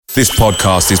This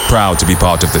podcast is proud to be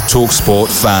part of the TalkSport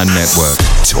Fan Network.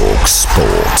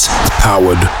 TalkSport.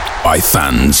 Powered by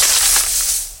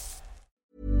fans.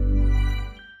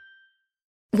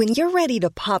 When you're ready to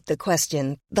pop the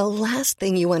question, the last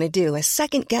thing you want to do is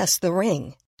second-guess the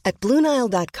ring. At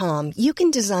BlueNile.com, you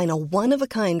can design a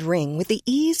one-of-a-kind ring with the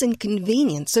ease and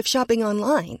convenience of shopping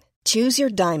online. Choose your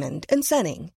diamond and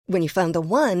setting. When you find the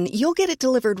one, you'll get it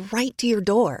delivered right to your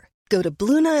door. Go to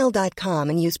BlueNile.com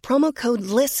and use promo code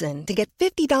LISTEN to get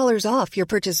 $50 off your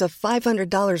purchase of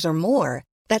 $500 or more.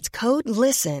 That's code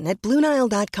LISTEN at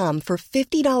BlueNile.com for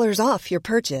 $50 off your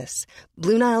purchase.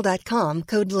 BlueNile.com,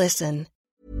 code LISTEN.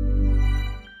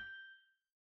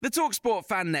 The TalkSport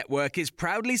Fan Network is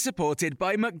proudly supported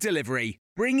by McDelivery,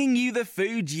 bringing you the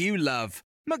food you love.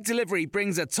 McDelivery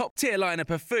brings a top-tier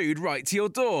lineup of food right to your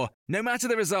door. No matter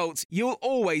the result, you'll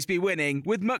always be winning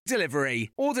with McDelivery.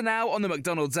 Order now on the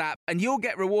McDonald's app and you'll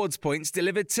get rewards points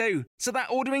delivered too. So that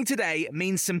ordering today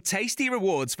means some tasty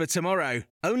rewards for tomorrow.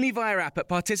 Only via app at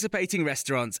participating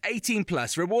restaurants. 18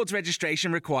 plus. Rewards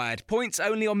registration required. Points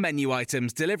only on menu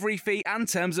items. Delivery fee and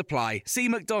terms apply. See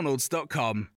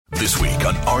mcdonalds.com. This week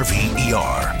on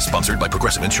RVER, sponsored by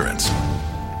Progressive Insurance.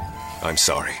 I'm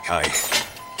sorry, I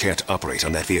can't operate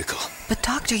on that vehicle. But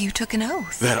doctor, you took an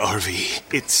oath. That RV,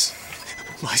 it's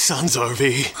my son's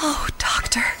RV. Oh,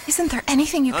 doctor, isn't there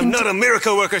anything you can do? I'm not a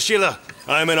miracle worker, Sheila.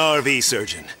 I'm an RV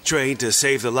surgeon, trained to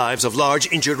save the lives of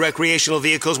large, injured recreational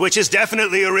vehicles, which is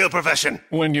definitely a real profession.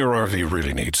 When your RV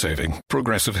really needs saving,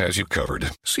 Progressive has you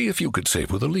covered. See if you could save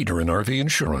with a leader in RV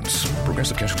insurance.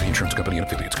 Progressive Casualty Insurance Company and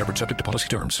affiliates, covered subject to policy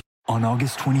terms. On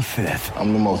August 25th,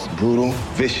 I'm the most brutal,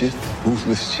 vicious,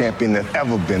 ruthless champion that's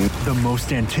ever been. The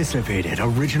most anticipated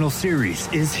original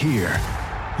series is here.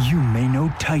 You may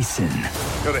know Tyson.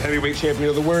 You're the heavyweight champion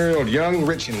of the world, young,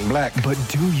 rich, and black. But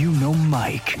do you know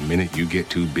Mike? The minute you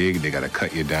get too big, they gotta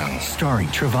cut you down. Starring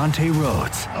Trevante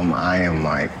Rhodes. I'm Iron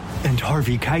Mike. And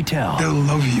Harvey Keitel. They'll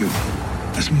love you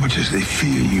as much as they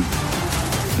fear you.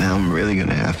 Now I'm really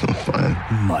gonna have some fun.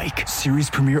 Mike, series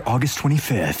premiere August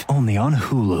 25th, only on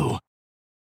Hulu.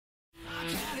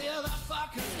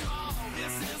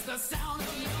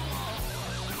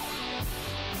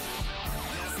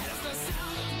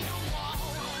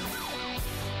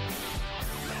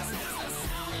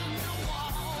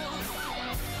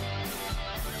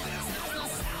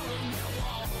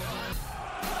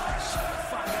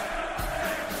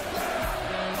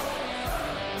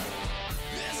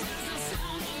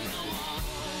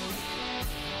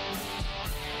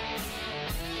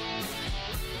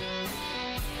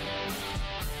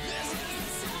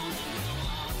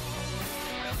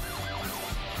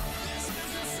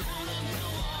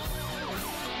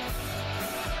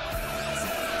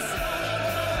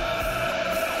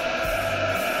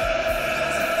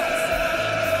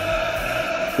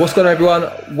 What's going on,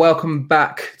 everyone? Welcome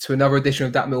back to another edition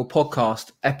of That Mill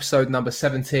Podcast, episode number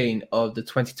 17 of the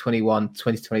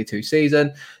 2021-2022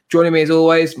 season. Joining me as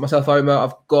always, myself, Omar,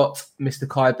 I've got Mr.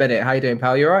 Kai Bennett. How you doing,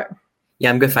 pal? You all right?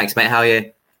 Yeah, I'm good, thanks, mate. How are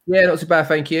you? Yeah, not too bad,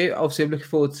 thank you. Obviously, I'm looking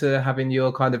forward to having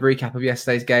your kind of recap of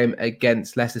yesterday's game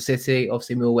against Leicester City.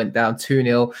 Obviously, Mill went down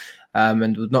 2-0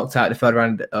 and was knocked out in the third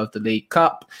round of the League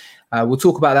Cup. We'll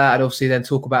talk about that and obviously then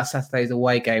talk about Saturday's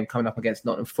away game coming up against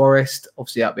Nottingham Forest.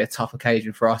 Obviously, that'll be a tough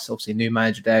occasion for us. Obviously, new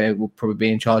manager there will probably be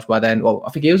in charge by then. Well,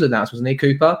 I think he was announced, wasn't he,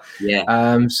 Cooper?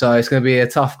 Yeah. So it's going to be a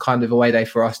tough kind of away day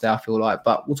for us there, I feel like.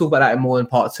 But we'll talk about that more in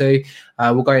part two.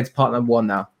 We'll go into part number one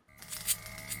now.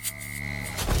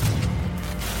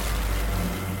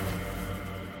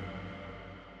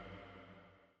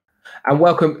 And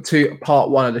welcome to part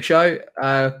one of the show.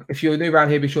 If you're new around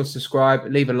here, be sure to subscribe,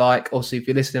 leave a like. Also, if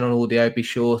you're listening on audio, be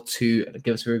sure to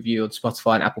give us a review on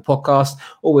Spotify and Apple Podcasts.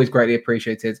 Always greatly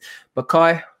appreciated. But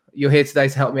Kai, you're here today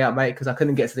to help me out, mate, because I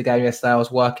couldn't get to the game yesterday. I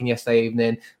was working yesterday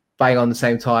evening, bang on the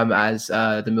same time as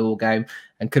the Millwall game,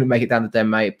 and couldn't make it down to Den,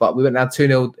 mate. But we went down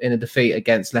 2-0 in a defeat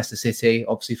against Leicester City,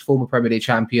 obviously former Premier League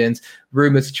champions.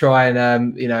 Rumoured to try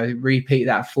and repeat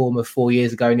that form of 4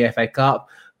 years ago in the FA Cup.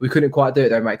 We couldn't quite do it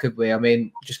though, mate, could we? I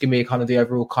mean, just give me kind of the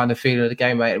overall kind of feeling of the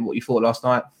game, mate, and what you thought last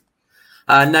night.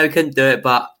 No, couldn't do it,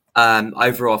 but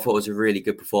overall, I thought it was a really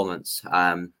good performance.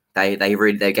 They gave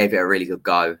it a really good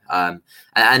go, and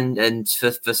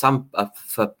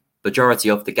for majority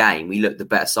of the game, we looked the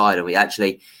better side,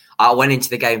 and I went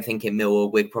into the game thinking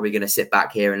Millwall, we're probably going to sit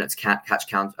back here and let's catch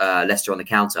Leicester on the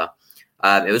counter.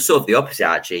 It was sort of the opposite,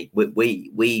 actually.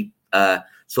 We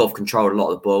sort of controlled a lot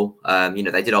of the ball.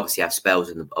 They did obviously have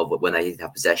spells when they did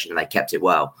have possession, and they kept it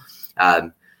well.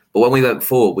 But when we went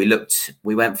forward,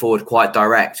 we went forward quite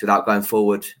direct without going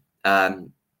forward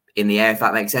in the air, if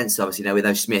that makes sense. Obviously, with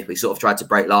Ozzie Smith, we sort of tried to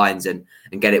break lines and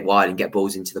get it wide and get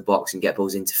balls into the box and get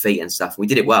balls into feet and stuff. We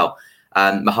did it well.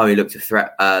 Mahoney looked a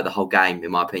threat the whole game,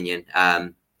 in my opinion. I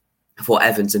thought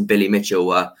Evans and Billy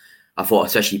Mitchell I thought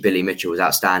especially Billy Mitchell was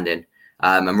outstanding.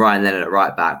 And Ryan Leonard at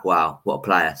right back, wow, what a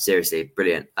player. Seriously,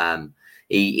 brilliant.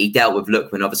 He dealt with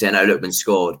Lookman. Obviously, I know Lookman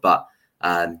scored, but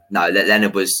no,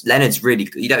 Leonard's really,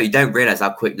 you don't realise how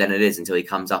quick Leonard is until he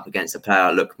comes up against a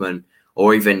player like Lookman,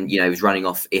 or even, he was running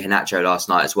off Iheanacho last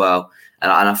night as well.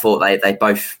 And I thought they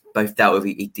both dealt with,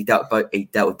 he dealt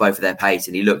with both of their pace,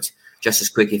 and he looked just as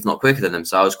quick, if not quicker than them.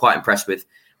 So I was quite impressed with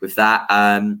that.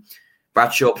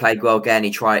 Bradshaw played well again.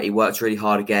 He worked really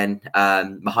hard again.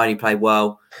 Mahoney played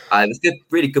well. It was good,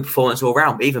 really good performance all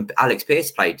around. Even Alex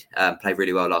Pearce played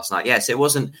really well last night. Yes, it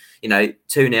wasn't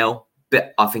 2-0,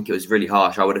 but I think it was really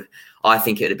harsh. I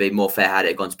think it would have been more fair had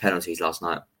it gone to penalties last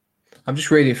night. I'm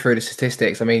just reading through the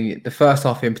statistics. I mean, the first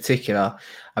half in particular,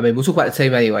 I mean, we'll talk about the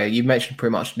team anyway. You mentioned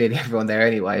pretty much nearly everyone there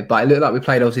anyway, but it looked like we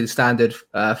played obviously the standard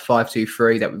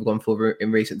 5-2-3 that we've gone for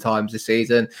in recent times this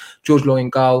season. George Long in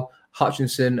goal,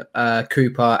 Hutchinson,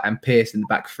 Cooper and Pearce in the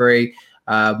back three.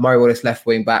 Murray Wallace left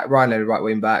wing back, Ryan Leonard right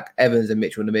wing back, Evans and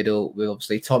Mitchell in the middle, with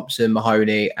obviously Thompson,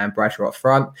 Mahoney and Bradshaw up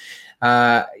front.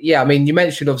 I mean, you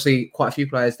mentioned obviously quite a few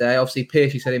players there. Obviously,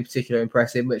 Pearce, you said in particular,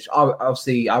 impressive, which I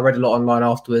read a lot online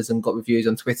afterwards and got reviews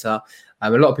on Twitter.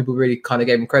 A lot of people really kind of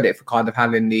gave him credit for kind of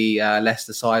handling the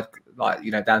Leicester side,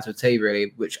 down to a T,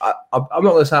 really, which I'm not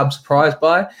going to say I'm surprised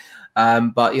by.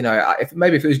 But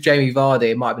if it was Jamie Vardy,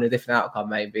 it might have been a different outcome,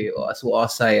 maybe. Or that's what I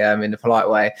say in the polite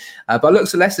way. But it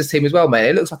looks at Leicester's team as well, mate.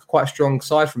 It looks like a quite strong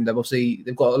side from them. Obviously,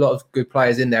 they've got a lot of good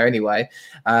players in there anyway.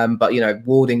 But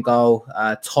Ward in goal,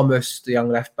 Thomas, the young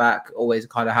left back, always a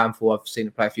kind of handful. I've seen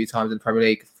him play a few times in the Premier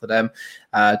League for them.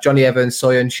 Johnny Evans,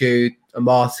 Soyuncu,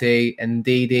 Amati,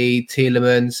 Ndidi,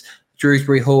 Tielemans,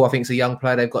 Shrewsbury Hall. I think is a young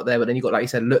player they've got there. But then you've got, like you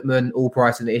said, Lookman,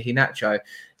 Albright, and Iheanacho.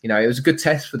 It was a good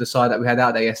test for the side that we had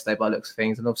out there yesterday by the looks of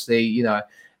things. And obviously,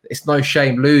 it's no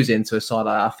shame losing to a side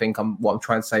like that. I think what I'm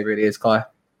trying to say really is, Kai.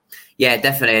 Yeah,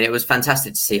 definitely. And it was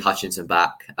fantastic to see Hutchinson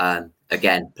back.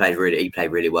 Again, he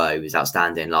played really well. He was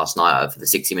outstanding last night for the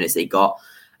 60 minutes that he got.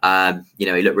 He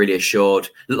looked really assured.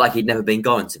 Looked like he'd never been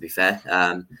gone, to be fair.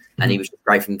 And he was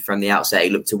great from the outset. He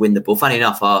looked to win the ball. Funny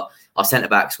enough, our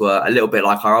centre-backs were a little bit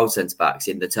like our old centre-backs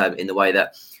in the way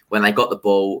that when they got the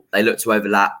ball, they looked to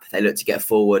overlap. They looked to get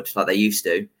forward like they used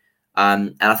to.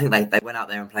 And I think they went out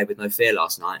there and played with no fear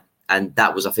last night. And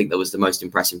that was the most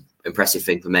impressive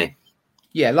thing for me.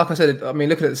 Yeah, like I said, I mean,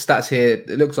 looking at the stats here,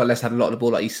 it looks like Leicester had a lot of the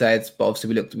ball, like you said. But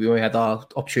obviously, we only had our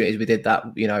opportunities. We did that,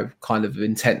 kind of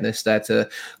intentness there to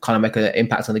kind of make an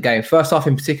impact on the game. First half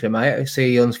in particular, mate, I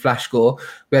see on flash score,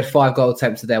 we had 5 goal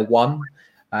attempts to their 1.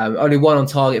 Only 1 on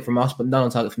target from us, but none on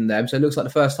target from them. So it looks like the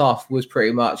first half was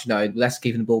pretty much, less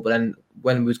keeping the ball. But then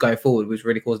when we was going forward, it was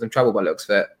really causing them trouble by the looks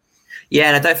of it. Yeah,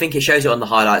 and I don't think it shows it on the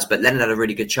highlights, but Leonard had a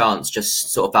really good chance,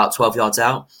 just sort of about 12 yards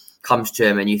out, comes to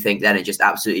him, and you think Leonard just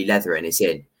absolutely leathering it's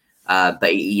in.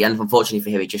 But he, unfortunately for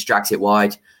him, he just drags it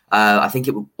wide. I think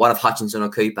one of Hutchinson or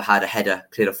Cooper had a header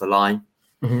cleared off the line.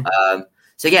 Mm-hmm.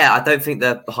 So yeah, I don't think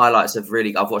the highlights have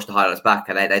really. I've watched the highlights back,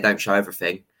 and they don't show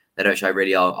everything. They don't show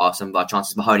really some of our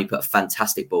chances. Mahoney put a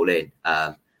fantastic ball in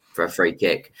for a free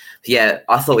kick. So yeah,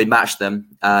 I thought we matched them,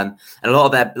 and a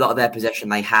lot of their possession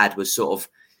they had was sort of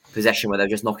possession where they were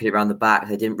just knocking it around the back.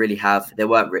 They didn't really have. They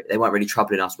weren't really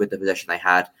troubling us with the possession they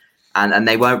had. And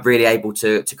they weren't really able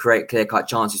to create clear-cut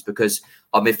chances because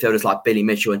our midfielders like Billy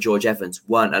Mitchell and George Evans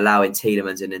weren't allowing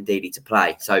Tielemans and Ndidi to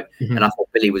play. So, And I thought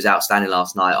Billy was outstanding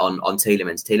last night on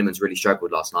Tielemans. Tielemans really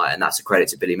struggled last night, and that's a credit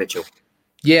to Billy Mitchell.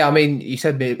 Yeah, I mean, you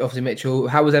said obviously Mitchell.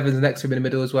 How was Evans next to him in the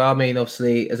middle as well? I mean,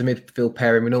 obviously, as a midfield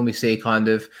pairing, we normally see kind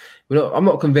of... I'm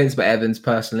not convinced about Evans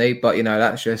personally, but,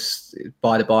 that's just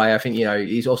by the by. I think,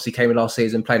 he's obviously came in last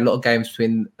season, played a lot of games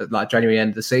between like January and end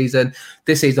of the season.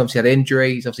 This season, obviously had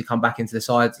injury. He's obviously come back into the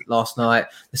side last night.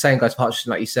 The same goes for Hutchinson,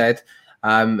 like you said.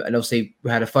 And obviously we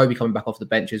had a Phobie coming back off the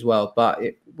bench as well. But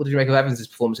what did you make of Evans'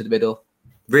 performance in the middle?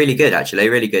 Really good, actually.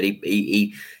 Really good.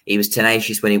 He was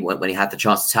tenacious when he had the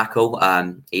chance to tackle.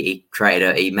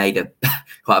 He made a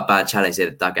quite a bad challenge in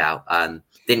the dugout.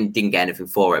 Didn't get anything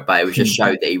for it, but it was just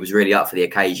showed that he was really up for the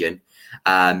occasion.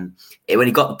 When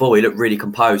he got the ball, he looked really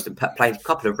composed and played a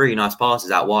couple of really nice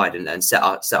passes out wide and set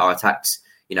our attacks,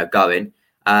 going.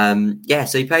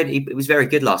 So he was very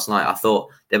good last night. I thought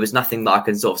there was nothing that I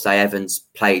can sort of say Evans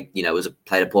played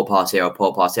a poor pass here or a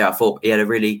poor pass here. I thought he had a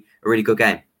really good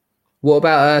game. What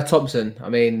about Thompson? I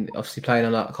mean, obviously playing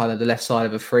on like, kind of the left side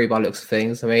of a three by looks of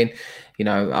things. I mean, you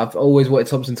know, I've always wanted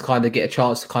Thompson to kind of get a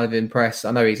chance to kind of impress.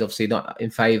 I know he's obviously not in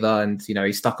favour and, you know,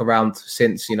 he's stuck around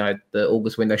since, you know, the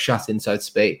August window shut in, so to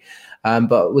speak.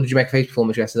 But what did you make of his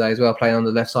performance yesterday as well, playing on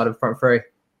the left side of the front three?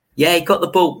 Yeah, he got the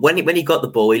ball. When he got the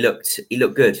ball, he looked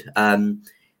good.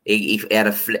 He had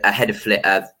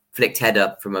a flicked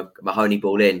header from a Mahoney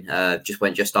ball in,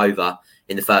 went just over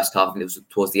in the first half, and it was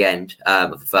towards the end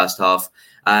of the first half.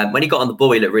 When he got on the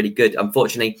ball, he looked really good.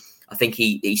 Unfortunately, I think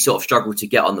he sort of struggled to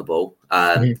get on the ball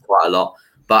quite a lot,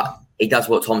 but he does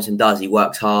what Thompson does. He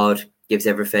works hard, gives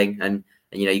everything, and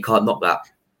you know, you can't knock that.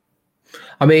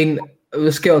 I mean,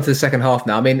 let's get on to the second half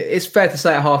now. I mean, it's fair to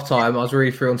say at half time, I was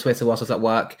reading through on Twitter whilst I was at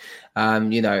work,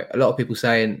 you know, a lot of people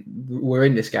saying we're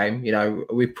in this game. You know,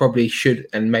 we probably should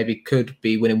and maybe could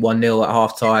be winning 1-0 at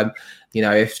half time. You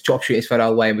know, if opportunities fell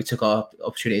our way and we took our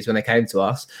opportunities when they came to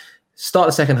us. Start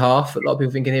the second half, a lot of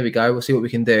people thinking, here we go, we'll see what we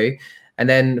can do. And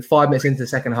then 5 minutes into the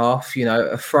second half, you know,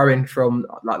 a throw-in from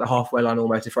like the halfway line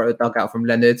almost, a throw the dugout from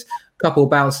Leonard, a couple of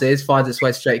bounces, finds its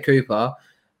way to Jake Cooper.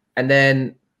 And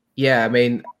then, yeah, I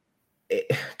mean,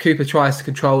 Cooper tries to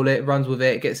control it, runs with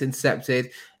it, gets intercepted.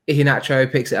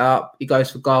 Iheanacho picks it up. He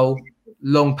goes for goal.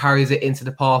 Long parries it into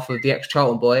the path of the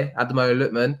ex-Charlton boy, Ademola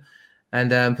Lookman,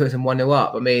 and puts him 1-0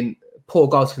 up. I mean, poor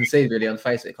goal to concede, really, on the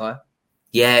face of it, Kai.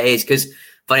 Yeah, it is, because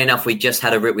funny enough, we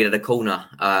had a corner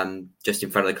just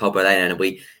in front of the Cobra Lane, and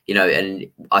we, you know, and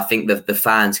I think the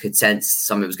fans could sense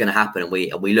something was going to happen, and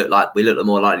we looked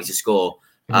more likely to score.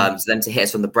 So then to hit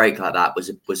us on the break like that was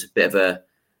a bit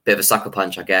of a sucker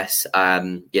punch, I guess.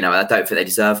 You know, I don't think they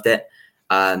deserved it.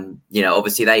 You know,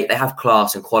 obviously they have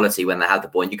class and quality when they have the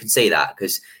ball, and you can see that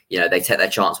because, you know, they take their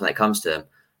chance when it comes to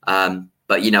them.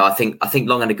 But, you know, I think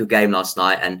Long had a good game last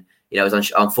night, and, you know, it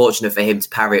was unfortunate for him to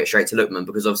parry it straight to Lookman,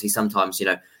 because obviously sometimes, you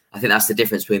know, I think that's the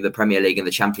difference between the Premier League and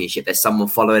the Championship. There's someone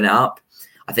following it up.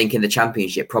 I think in the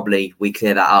Championship, probably we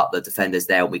clear that up, the defender's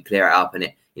there, and we clear it up, and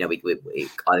it, you know, it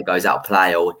either goes out of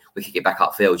play or we could get back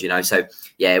upfield, you know. So,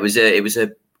 yeah, it was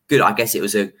a good, I guess it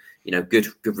was a, you know, good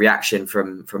reaction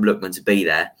from Lookman to be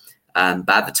there. But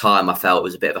at the time, I felt it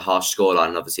was a bit of a harsh scoreline,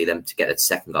 and obviously them to get the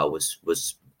second goal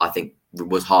was I think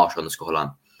was harsh on the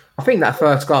scoreline. I think that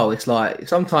first goal, it's like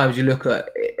sometimes you look at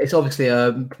it's obviously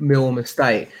a Mill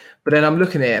mistake, but then I'm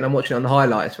looking at it and I'm watching it on the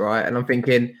highlights, right? And I'm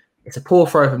thinking it's a poor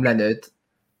throw from Leonard,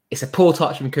 it's a poor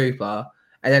touch from Cooper,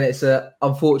 and then it's an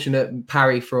unfortunate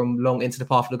parry from Long into the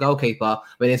path of the goalkeeper,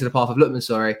 into the path of Lookman,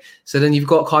 sorry. So then you've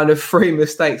got kind of three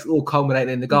mistakes all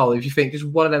culminating in the goal. If you think just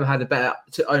one of them had a better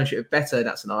ownership better in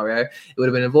that scenario, it would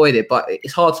have been avoided. But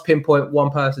it's hard to pinpoint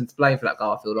one person to blame for that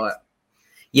goal, I feel like.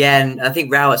 Yeah, and I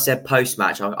think Rowett said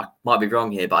post-match, I might be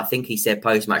wrong here, but I think he said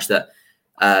post-match that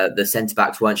the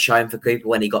centre-backs weren't showing for Cooper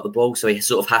when he got the ball, so he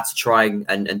sort of had to try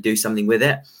and do something with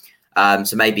it.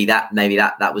 So maybe that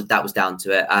was down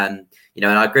to it. You know,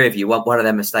 and I agree with you. One of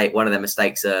their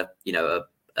mistakes are, you know,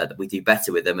 we do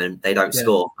better with them and they don't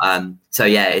score. So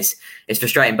yeah, it's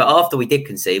frustrating. But after we did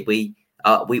concede, we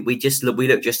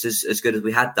looked just as good as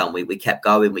we had done. We kept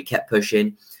going, we kept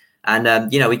pushing,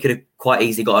 and you know, we could have quite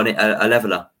easily got on a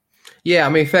leveller. Yeah, I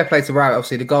mean, fair play to Rowett.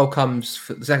 Obviously,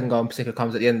 the second goal in particular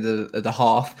comes at the end of the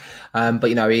half. But,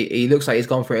 you know, he looks like he's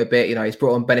gone for it a bit. You know, he's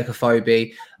brought on Benik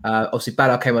Afobe. Obviously,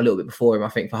 Ballard came a little bit before him, I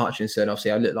think, for Hutchinson. Obviously,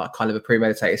 I looked like kind of a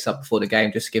premeditated sub before the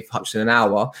game just to give Hutchinson an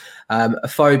hour.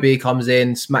 Afobe comes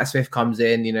in, Matt Smith comes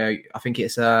in. You know, I think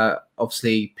it's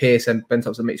obviously Pearce and Ben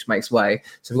Thompson makes way.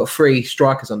 So we've got three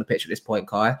strikers on the pitch at this point,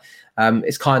 Kai.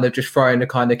 It's kind of just throwing the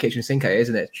kind of kitchen sink at it,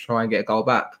 isn't it, to try and get a goal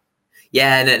back.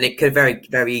 Yeah, and it could very,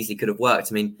 very easily could have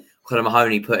worked. I mean, Conor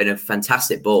Mahoney put in a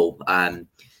fantastic ball, and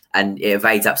it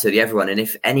evades absolutely everyone. And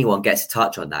if anyone gets a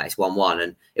touch on that, it's 1-1.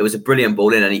 And it was a brilliant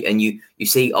ball in. And you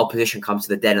see opposition come to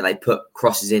the den and they put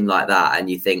crosses in like that, and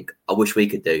you think, I wish we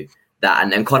could do that. And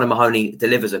then Conor Mahoney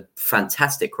delivers a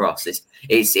fantastic cross.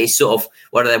 It's sort of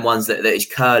one of them ones that is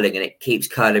curling, and it keeps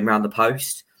curling around the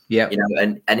post. Yeah, you know,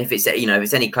 and if it's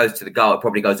any close to the goal, it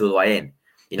probably goes all the way in.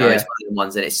 You know, It's one of the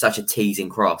ones that it's such a teasing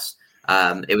cross.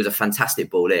 It was a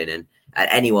fantastic ball in, and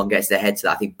anyone gets their head to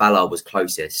that. I think Ballard was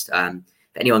closest.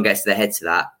 If anyone gets their head to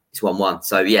that, it's 1-1.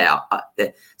 So yeah,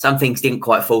 some things didn't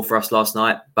quite fall for us last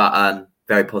night, but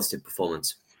very positive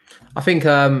performance. I think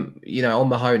you know, on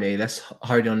Mahoney, let's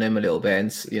hold on him a little bit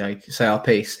and, you know, say our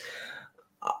piece.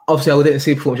 Obviously, I didn't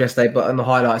see performance yesterday, but on the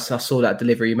highlights, I saw that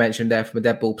delivery you mentioned there from a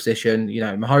dead ball position. You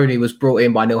know, Mahoney was brought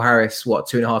in by Neil Harris,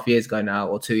 2.5 years ago now,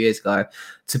 or 2 years ago,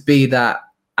 to be that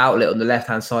outlet on the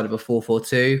left-hand side of a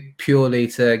 4-4-2, purely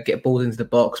to get balls into the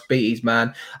box, beat his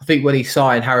man. I think when he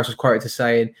signed, Harris was quoted as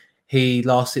saying he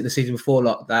the season before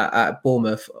that at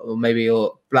Bournemouth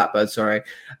or Blackburn, sorry,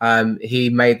 he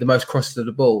made the most crosses of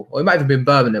the ball. Or it might have been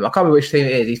Birmingham. I can't remember which team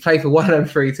it is. He's played for one of them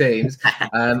 3 teams.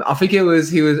 I think he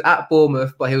was at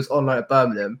Bournemouth, but he was on loan at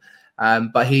Birmingham.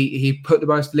 But he put the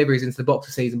most deliveries into the box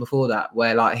the season before that,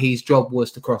 where like his job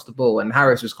was to cross the ball. And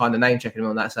Harris was kind of name checking him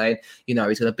on that, saying, he's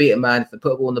going to beat a man if they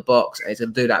put a ball in the box, and he's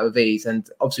going to do that with ease. And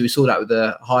obviously we saw that with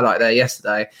the highlight there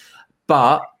yesterday.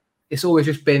 But it's always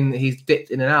just been, he's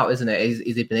dipped in and out, isn't it?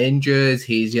 He's been injured.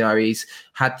 He's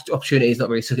had opportunities, not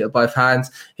really took it with both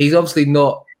hands. He's obviously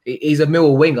not, he's a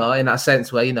Millwall winger in that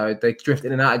sense where, they drift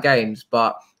in and out of games.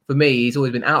 But for me, he's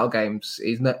always been out of games.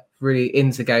 He's not really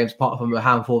into games apart from a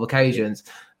handful of occasions.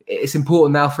 It's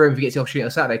important now for him if he gets the opportunity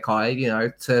on Saturday, Kai,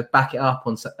 to back it up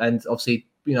and obviously,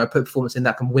 put performance in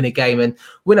that can win a game and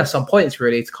win us some points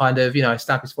really to kind of,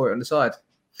 stamp his foot on the side.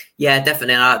 Yeah,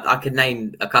 definitely. And I could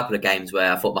name a couple of games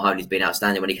where I thought Mahoney's been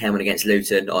outstanding. When he came on against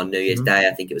Luton on New Year's Day,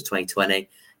 I think it was 2020,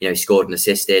 he scored and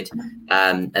assisted.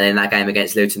 And then that game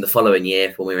against Luton the following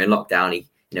year when we were in lockdown,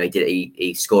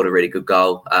 he scored a really good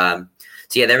goal.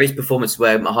 So yeah, there is performance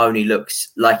where Mahoney looks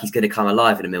like he's going to come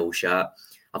alive in a Millwall shirt.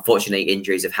 Unfortunately,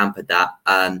 injuries have hampered that.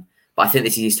 But I think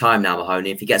this is his time now,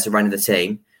 Mahoney. If he gets a run of the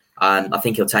team, I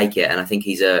think he'll take it. And I think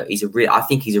he's a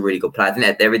really good player. I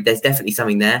think there's definitely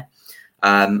something there.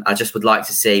 I just would like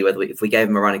to see whether if we gave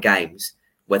him a run of games,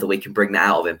 whether we can bring that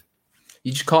out of him.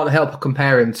 You just can't help but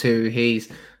compare him to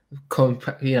his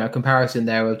comparison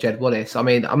there with Jed Wallace. I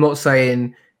mean, I'm not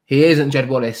saying he isn't Jed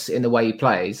Wallace in the way he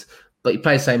plays, but he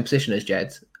plays the same position as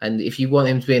Jed. And if you want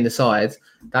him to be in the side,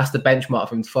 that's the benchmark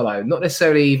for him to follow. Not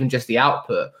necessarily even just the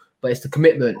output, but it's the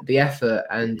commitment, the effort,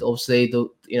 and obviously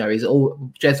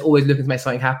Jed's always looking to make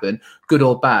something happen, good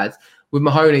or bad. With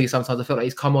Mahoney, sometimes I feel like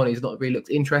he's come on, he's not really looked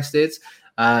interested.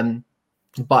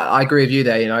 But I agree with you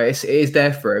there. It is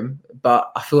there for him.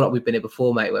 But I feel like we've been here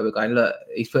before, mate, where we're going, look,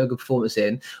 he's put a good performance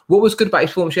in. What was good about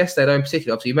his performance yesterday, though, in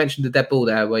particular? Obviously, you mentioned the dead ball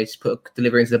there where he's put a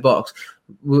delivery into the box.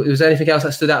 Was there anything else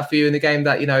that stood out for you in the game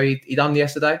that, he done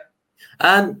yesterday?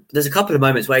 There's a couple of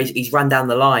moments where he's run down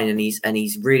the line and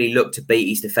he's really looked to beat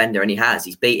his defender, and he has.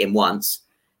 He's beat him once.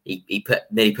 He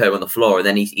nearly put him on the floor, and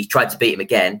then he tried to beat him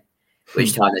again,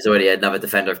 which time there's already another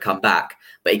defender have come back.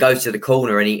 But he goes to the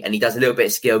corner and he does a little bit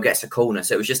of skill, gets a corner.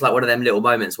 So it was just like one of them little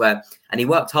moments where, and he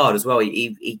worked hard as well.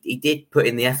 He did put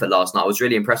in the effort last night. I was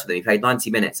really impressed with him. He played 90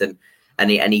 minutes and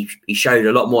he showed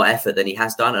a lot more effort than he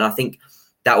has done. And I think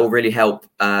that will really help.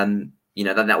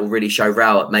 That will really show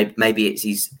Raul. Maybe it's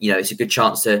it's a good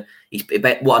chance to.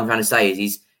 What I'm trying to say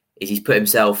is he's given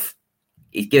himself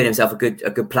a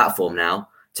good platform now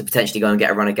to potentially go and get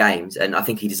a run of games, and I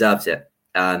think he deserves it.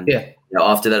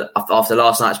 After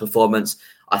last night's performance,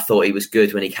 I thought he was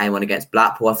good when he came on against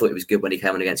Blackpool. I thought he was good when he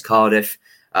came on against Cardiff.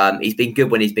 He's been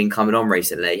good when he's been coming on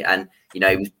recently, and he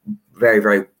was very,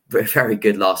 very, very, very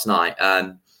good last night.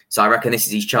 So I reckon this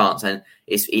is his chance, and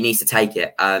he needs to take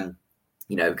it.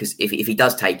 Because if he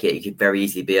does take it, he could very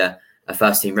easily be a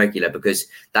first team regular, because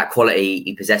that quality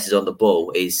he possesses on the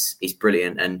ball is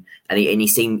brilliant, and he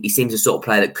seems a sort of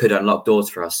player that could unlock doors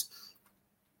for us.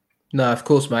 No, of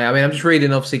course, mate. I mean, I'm just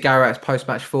reading, obviously, Garrett's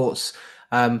post-match thoughts,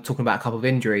 talking about a couple of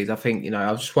injuries. I think, I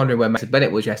was just wondering where Mason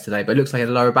Bennett was yesterday, but it looks like he had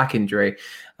a lower back injury.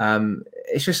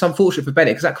 It's just unfortunate for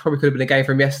Bennett, because that probably could have been a game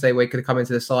for him yesterday where he could have come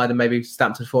into the side and maybe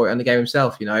stamped for it on the game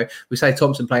himself. We say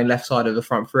Thompson playing left side of the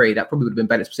front three. That probably would have been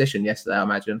Bennett's position yesterday, I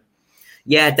imagine.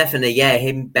 Yeah, definitely. Yeah,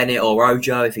 him, Bennett, or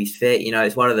Rojo if he's fit.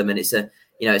 It's one of them, and it's a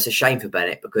shame for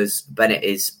Bennett, because Bennett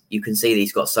is. You can see that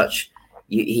he's got such.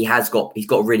 He's got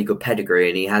a really good pedigree,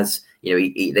 and he has.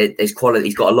 There's quality.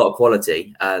 He's got a lot of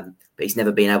quality, but he's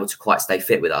never been able to quite stay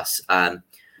fit with us.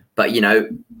 But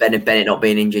Bennett not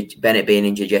being injured, Bennett being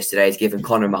injured yesterday has given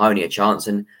Connor and Mahoney a chance,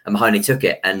 and Mahoney took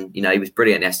it, and he was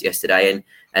brilliant yesterday,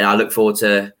 and I look forward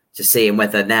to seeing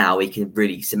whether now he can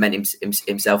really cement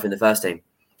himself in the first team.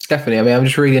 Definitely. I mean, I'm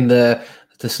just reading the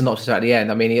synopsis at the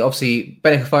end. I mean, obviously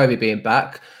Bennett Kofobi being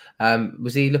back.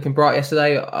 Was he looking bright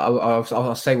yesterday?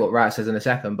 I'll say what Rat says in a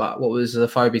second, but what was the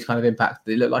Fobi's kind of impact?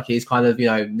 Did it look like he's kind of,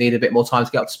 need a bit more time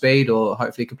to get up to speed, or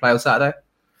hopefully he could play on Saturday?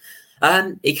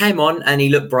 He came on and he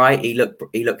looked bright.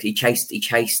 He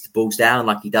chased balls down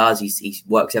like he does. He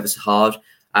works ever so hard.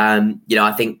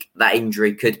 I think that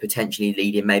injury could potentially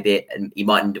lead him and he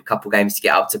might need a couple of games to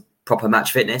get up to proper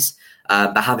match fitness.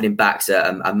 But having him back's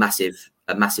a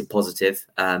massive positive.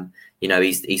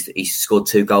 He's scored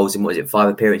 2 goals in 5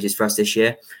 appearances for us this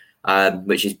year,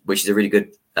 which is a really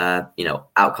good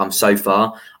outcome so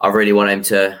far. I really want him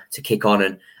to kick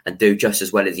on and do just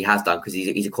as well as he has done, because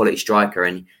he's a quality striker,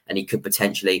 and he could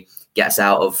potentially get us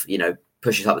out of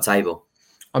push us up the table.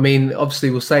 I mean, obviously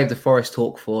we'll save the Forest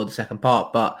talk for the second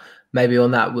part, but maybe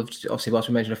on that, with obviously whilst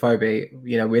we mentioned Afobe,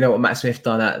 we know what Matt Smith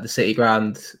done at the City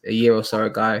Ground a year or so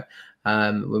ago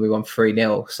when we won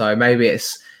 3-0. So maybe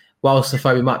it's, whilst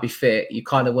Afobe might be fit, you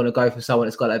kind of want to go for someone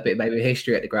that's got a bit maybe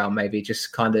history at the ground, maybe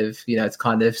just kind of, to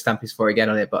kind of stamp his foot again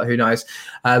on it. But who knows?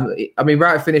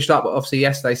 Routt finished up obviously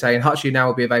yesterday saying Hutchie now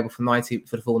will be available for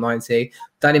the full 90.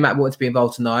 Danny Mack wanted to be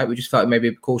involved tonight. We just felt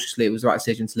maybe cautiously it was the right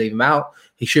decision to leave him out.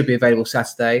 He should be available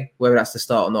Saturday. Whether that's the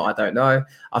start or not, I don't know.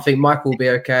 I think Michael will be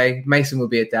okay. Mason will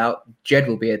be a doubt. Jed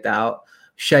will be a doubt.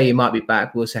 Shea might be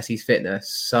back. We'll assess his fitness.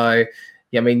 So,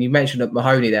 yeah, you mentioned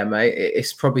Mahoney there, mate.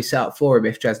 It's probably set up for him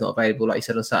if Jed's not available, like you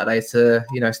said on Saturday, to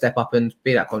step up and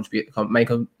be that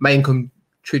main contributor.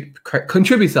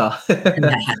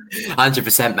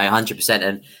 100%, mate,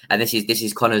 100%. And this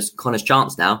is Connor's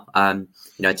chance now,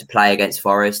 to play against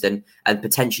Forest and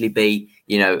potentially be,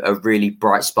 a really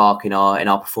bright spark in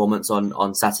our performance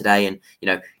on Saturday, and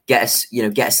get us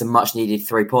some much needed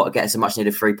 3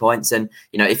 points. And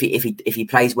if he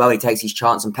plays well, he takes his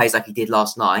chance and plays like he did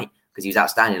last night, because he was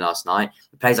outstanding last night.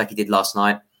 He plays like he did last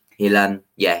night. He'll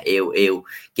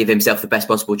give himself the best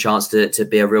possible chance to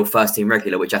be a real first team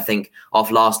regular, which I think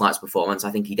off last night's performance,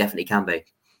 I think he definitely can be.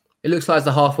 It looks like as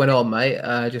the half went on, mate,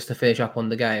 just to finish up on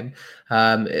the game,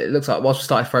 it looks like once we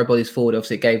started to throw bodies forward,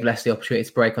 obviously it gave Leicester the opportunity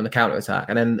to break on the counter-attack.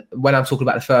 And then when I'm talking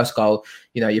about the first goal,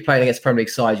 you're playing against Premier League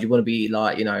sides, you want to be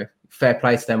fair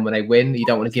play to them when they win. You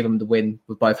don't want to give them the win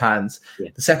with both hands. Yeah.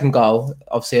 The second goal,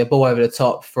 obviously a ball over the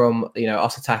top from,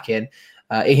 us attacking.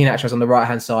 Iheanacho's on the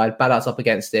right-hand side, Ballard's up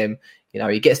against him.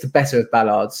 He gets the better of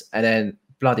Ballard's, and then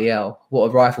bloody hell, what a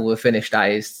rifle of a finish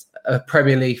that is. A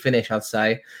Premier League finish, I'd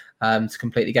say, to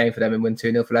complete the game for them and win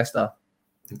 2-0 for Leicester.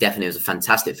 Definitely, it was a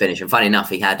fantastic finish. And funny enough,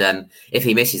 he had, if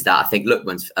he misses that, I think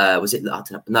Lookman's, was it, I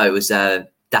don't know, no, it was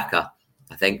Daka.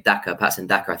 I think Patson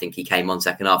Daka, I think he came on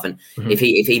second half. And if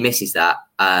he misses that,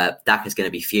 Daka's going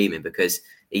to be fuming because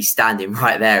he's standing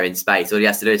right there in space. All he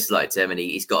has to do is slide to him, and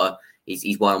he's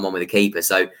one-on-one with the keeper.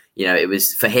 So, it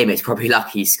was, for him, it's probably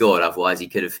lucky he scored. Otherwise, he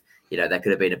could have, there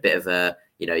could have been a bit of a,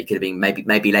 he could have been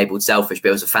maybe labelled selfish, but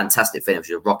it was a fantastic finish.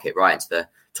 It was a rocket right into the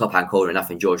top-hand corner.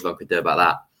 Nothing George Long could do about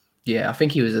that. Yeah, I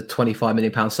think he was a £25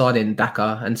 million signing,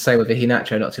 Daka, and same with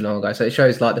Iheanacho not too long ago. So it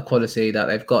shows the quality that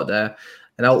they've got there.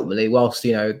 And ultimately, whilst,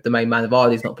 the main man of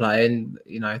Vardy's not playing,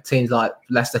 teams like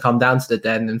Leicester come down to the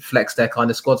Den and flex their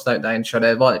kind of squads, don't they, and show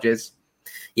their advantages.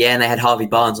 Yeah, and they had Harvey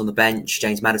Barnes on the bench,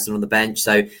 James Maddison on the bench.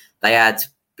 So they had,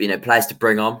 players to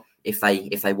bring on if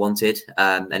they wanted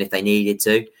and if they needed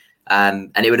to.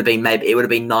 And it would have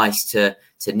been nice to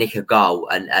nick a goal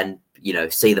and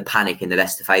see the panic in the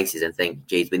Leicester faces and think,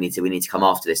 geez, we need to come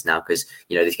after this now because,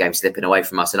 this game's slipping away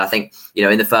from us. And I think,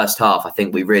 in the first half, I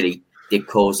think we really did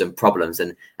cause them problems.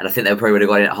 And I think they probably would have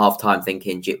got in at half time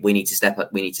thinking we need to step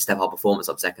our performance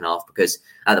up second half, because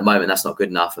at the moment that's not good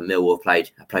enough. And Millwall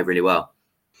have played really well.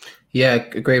 Yeah,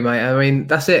 agree, mate.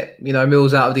 That's it.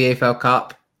 Mill's out of the EFL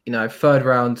Cup, third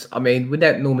round. We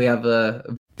don't normally have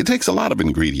It takes a lot of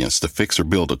ingredients to fix or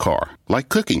build a car, like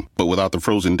cooking, but without the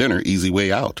frozen dinner easy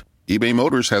way out. eBay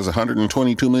Motors has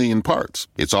 122 million parts.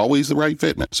 It's always the right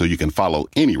fitment, so you can follow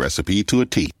any recipe to a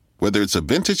T. Whether it's a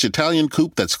vintage Italian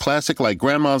coupe that's classic like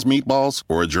Grandma's meatballs,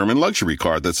 or a German luxury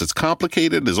car that's as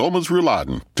complicated as Oma's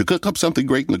rouladen, to cook up something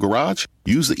great in the garage,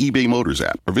 use the eBay Motors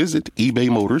app or visit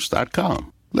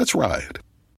ebaymotors.com. Let's ride.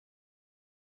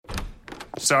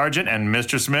 Sergeant and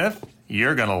Mr. Smith,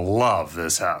 you're going to love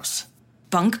this house.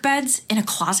 Bunk beds in a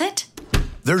closet?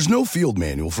 There's no field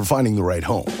manual for finding the right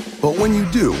home. But when you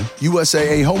do,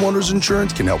 USAA Homeowners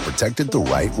Insurance can help protect it the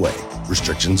right way.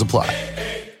 Restrictions apply.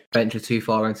 Venture too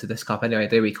far into this cup anyway,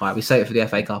 do we, Kai? We save it for the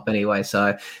FA Cup anyway,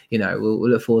 so we'll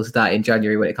look forward to that in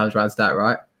January when it comes around to that,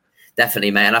 right?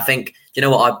 Definitely, mate. And I think, you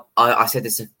know what, I said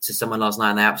this to someone last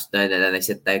night, and they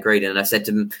said they agreed, and I said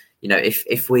to them,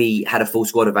 if we had a full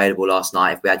squad available last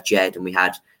night, if we had Jed and we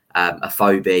had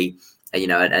Afobe,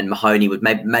 and Mahoney, would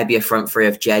maybe a front three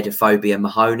of Jed, Afobe, and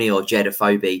Mahoney, or Jed,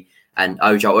 Afobe, and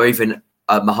Ojo, or even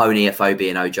Mahoney, Afobe,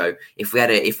 and Ojo.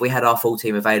 If we had our full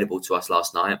team available to us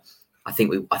last night, I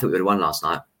think we would have won last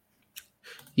night.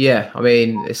 Yeah,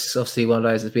 it's obviously one of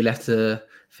those that we left to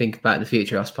think about in the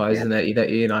future, I suppose, isn't it?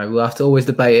 We'll have to always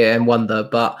debate it and wonder.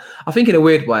 But I think in a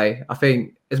weird way, I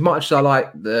think as much as I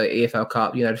like the EFL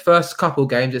Cup, the first couple of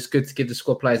games, it's good to give the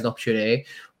squad players an opportunity.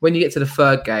 When you get to the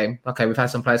third game, okay, we've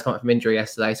had some players come up from injury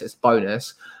yesterday, so it's a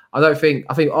bonus. I think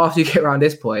after you get around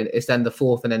this point, it's then the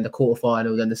fourth and then the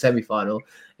quarterfinal, then the semi-final.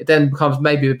 It then becomes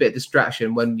maybe a bit of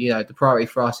distraction when, the priority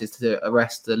for us is to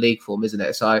arrest the league form, isn't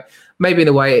it? So maybe in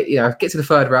a way, get to the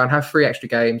third round, have 3 extra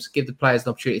games, give the players an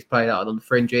opportunity to play out on the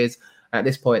fringes. At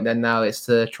this point, then now it's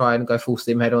to try and go full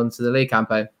steam head on to the league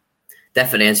campaign.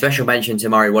 Definitely, and special mention to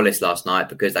Murray Wallace last night,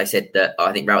 because they said that,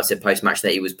 I think Rowett said post-match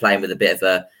that he was playing with a bit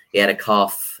of he had a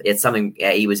calf, he had something,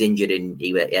 he was injured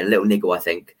he had a little niggle, I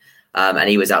think, and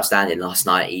he was outstanding last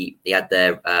night. He was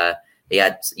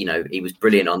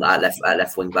brilliant on that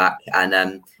left wing back,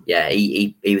 and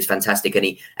he was fantastic,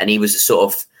 and he was a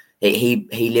sort of,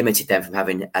 he limited them from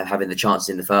having the chances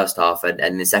in the first half, and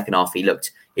in the second half he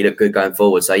looked good going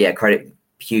forward. So yeah,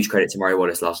 huge credit to Murray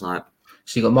Wallace last night.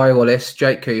 So you got Murray Wallace,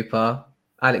 Jake Cooper,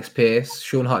 Alex Pearce,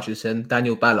 Sean Hutchinson,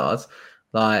 Daniel Ballard.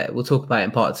 Like, we'll talk about it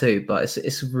in part 2, but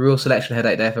it's a real selection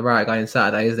headache there for Rowett going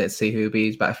Saturday, isn't it? To see who will be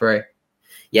his back three.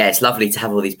 Yeah, it's lovely to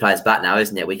have all these players back now,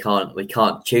 isn't it? We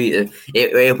can't choose.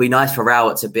 It'll be nice for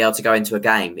Rowett to be able to go into a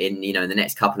game in the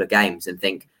next couple of games and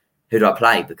think, who do I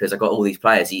play? Because I've got all these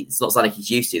players. It's not something he's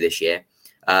used to this year.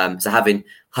 So having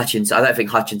Hutchinson, I don't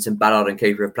think Hutchinson, Ballard, and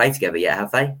Cooper have played together yet,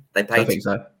 have they? They played. I think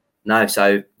so. No,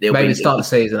 so maybe start the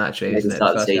season actually. Maybe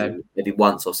start the season, maybe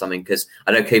once or something. Because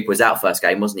I know Cooper was out first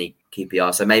game, wasn't he?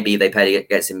 QPR. So maybe they played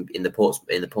against him in the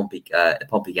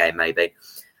Pompey game, maybe.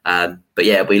 But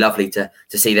yeah, it'll be lovely to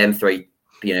see them three,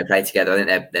 play together. I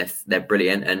think they're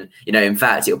brilliant, and in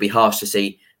fact, it'll be harsh to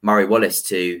see Murray Wallace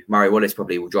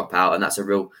probably will drop out, and that's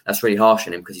really harsh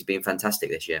on him because he's been fantastic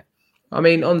this year. I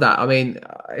mean, on that, I think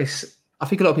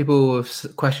a lot of people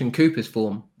have questioned Cooper's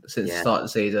form since the start of the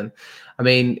season. I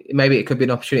mean, maybe it could be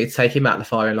an opportunity to take him out of the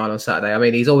firing line on Saturday. I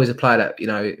mean, he's always a player that,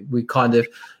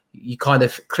 you kind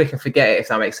of click and forget it, if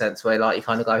that makes sense, where like you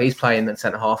kind of go, he's playing in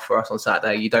centre half for us on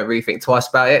Saturday. You don't really think twice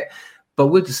about it. But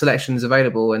with the selections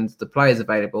available and the players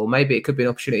available, maybe it could be an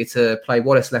opportunity to play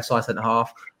Wallace left side centre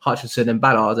half, Hutchinson and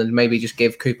Ballard, and maybe just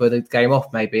give Cooper the game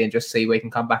off maybe and just see where he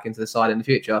can come back into the side in the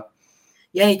future.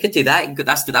 Yeah, you could do that.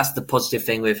 That's the positive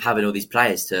thing with having all these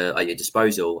players at your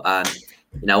disposal.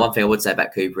 One thing I would say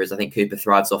about Cooper is I think Cooper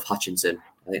thrives off Hutchinson.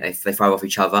 I think they thrive off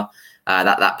each other.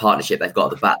 That partnership they've got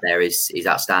at the back there is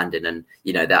outstanding. And,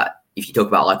 that if you talk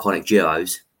about iconic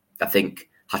duos, I think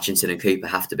Hutchinson and Cooper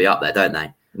have to be up there, don't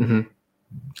they? Mm-hmm.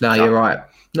 No, you're right.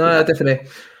 No, definitely.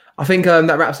 I think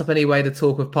that wraps up anyway the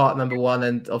talk of part number 1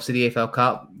 and obviously the EFL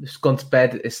Cup. It's gone to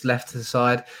bed. It's left to the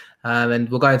side. And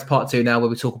we'll go into part 2 now where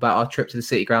we talk about our trip to the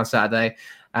City Ground Saturday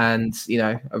and,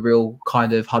 a real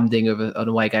kind of humding of an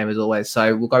away game as always.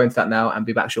 So we'll go into that now and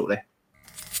be back shortly.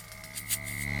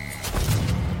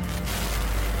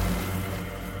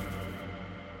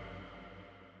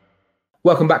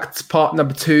 Welcome back to part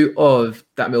number 2 of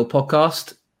That Mill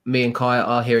podcast. Me and Kai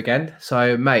are here again.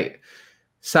 So, mate,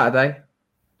 Saturday,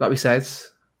 like we said,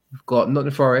 we've got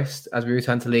Nottingham Forest as we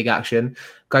return to league action.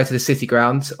 Go to the City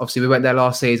Ground. Obviously, we went there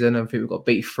last season and I think we got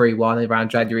beat 3-1 around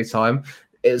January time.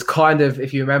 It was kind of,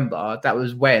 if you remember, that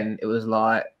was when it was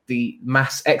like the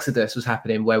mass exodus was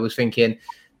happening where we was thinking,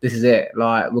 this is it.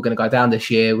 Like, we're going to go down this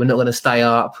year. We're not going to stay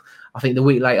up. I think the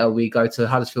week later, we go to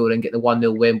Huddersfield and get the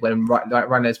 1-0 win when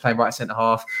Ranel's playing right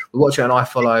centre-half. We watch it on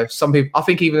iFollow. Some people, I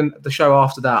think even the show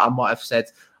after that, I might have said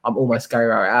I'm almost Gary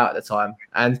Rowett out at the time.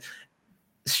 And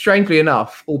strangely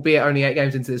enough, albeit only 8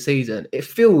 games into the season, it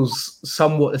feels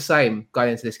somewhat the same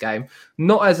going into this game.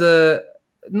 Not as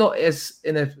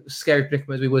in a scary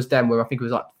predicament as we was then, where I think it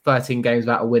was like 13 games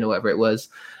without a win or whatever it was.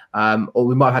 Or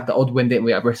we might have had the odd win, didn't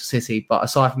we, at Bristol City? But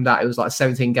aside from that, it was like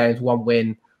 17 games, 1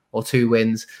 win or 2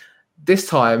 wins. This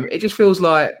time, it just feels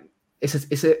like it's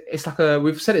like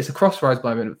we've said it's a crossroads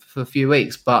moment for a few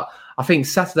weeks, but I think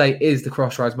Saturday is the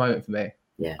crossroads moment for me.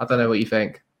 Yeah, I don't know what you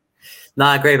think. No,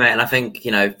 I agree, mate. And I think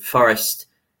Forest,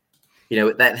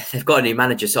 they've got a new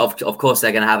manager, so of course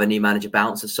they're going to have a new manager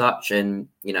bounce as such, and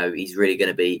he's really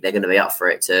going to be. They're going to be up for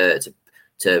it to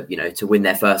win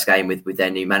their first game with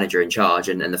their new manager in charge,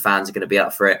 and the fans are going to be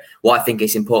up for it. What I think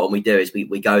is important we do is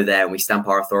we go there and we stamp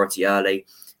our authority early,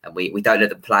 and we don't let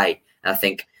them play. And I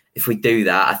think if we do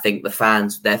that, I think the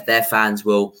fans, their fans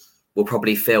will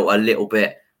probably feel a little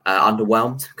bit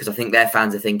underwhelmed, because I think their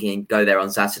fans are thinking, go there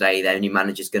on Saturday, their new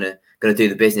manager's going to do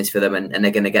the business for them, and they're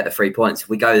going to get the 3 points. If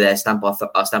we go there, stamp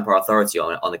our authority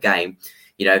on the game,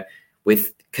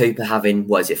 with Cooper having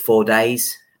 4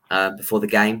 days before the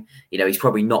game, he's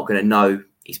probably not going to know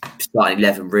he's starting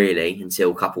 11 really until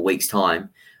a couple of weeks'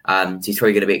 time. So he's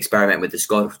probably going to be experimenting with the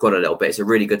squad a little bit. It's a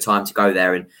really good time to go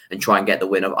there and try and get the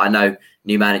win. I know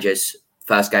new managers,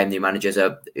 first game, new managers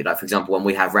are, for example, when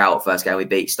we have Rowett first game, we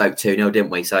beat Stoke 2-0,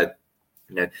 didn't we? So,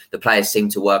 the players seem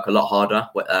to work a lot harder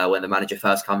when the manager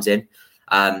first comes in.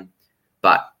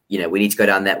 But, we need to go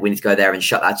down there. We need to go there and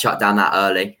shut down that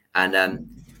early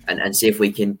and see if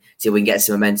we can get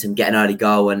some momentum, get an early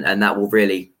goal, and that will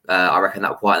really, I reckon that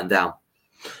will quiet them down.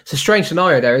 It's a strange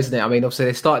scenario there, isn't it? I mean, obviously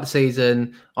they started the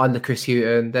season under Chris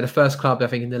Hughton. They're the first club, I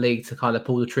think, in the league to kind of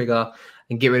pull the trigger,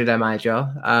 and get rid of their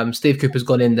manager. Steve Cooper's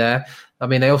gone in there. I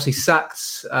mean, they obviously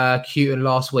sacked Houghton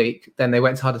last week. Then they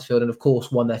went to Huddersfield and, of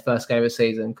course, won their first game of the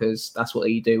season, because that's what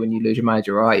you do when you lose your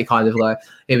manager, right? You kind of go,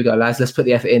 here we go, lads, let's put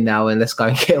the effort in now and let's go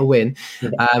and get a win.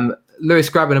 Lewis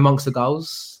Grabban amongst the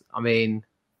goals. I mean,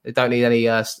 they don't need any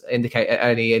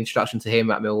any introduction to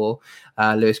him at Millwall,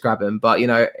 Lewis Grabban. But, you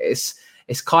know, it's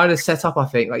kind of set up, I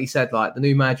think, like you said, like the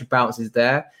new manager bounce is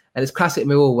there. And it's classic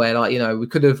Millwall where, like, you know, we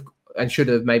could have and should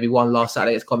have maybe won last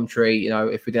Saturday at Coventry, you know,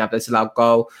 if we didn't have this allowed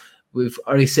goal. We've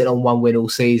only sitting on one win all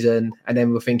season, and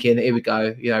then we're thinking, here we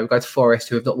go. You know, we go to Forest,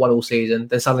 who have not won all season.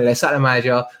 Then suddenly they sack the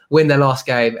manager, win their last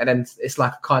game, and then it's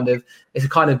like a kind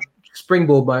of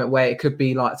springboard moment where it could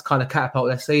be like to kind of catapult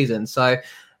their season. So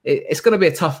it's going to be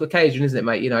a tough occasion, isn't it,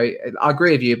 mate? You know, I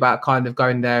agree with you about kind of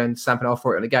going there and stamping off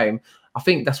for it in the game. I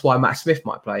think that's why Matt Smith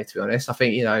might play, to be honest. I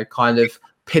think, you know, kind of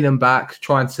pin them back,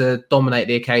 trying to dominate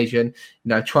the occasion, you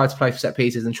know, try to play for set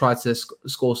pieces and try to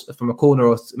score from a corner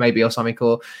or something,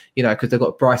 or, you know, because they've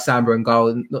got Bryce Samba in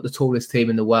goal, not the tallest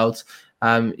team in the world.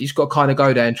 You just got to kind of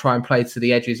go there and try and play to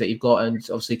the edges that you've got, and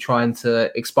obviously trying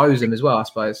to expose them as well, I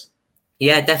suppose.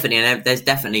 Yeah, definitely. And there's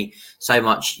definitely so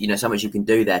much you can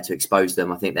do there to expose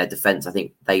them. I think their defence,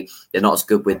 they're not as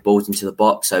good with balls into the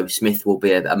box. So Smith will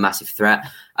be a massive threat.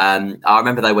 I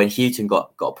remember though when Houghton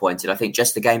got appointed, I think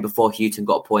just the game before Houghton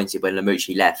got appointed, when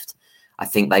Lamucci left, I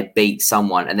think they beat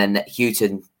someone, and then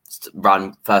Houghton's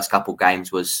run first couple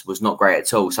games was not great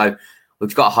at all. So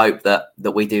we've got to hope that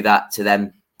we do that to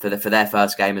them for their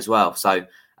first game as well. So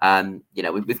you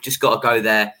know, we've just got to go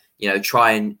there, you know,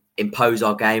 try and impose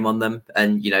our game on them,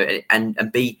 and, you know,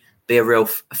 and be a real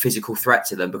physical threat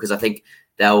to them, because I think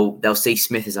they'll see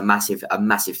Smith as a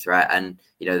massive threat, and,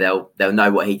 you know, they'll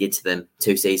know what he did to them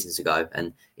 2 seasons ago,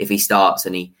 and if he starts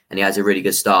and he has a really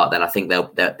good start, then I think they're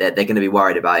going to be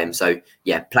worried about him. So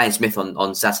yeah, playing Smith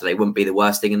on Saturday wouldn't be the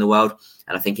worst thing in the world,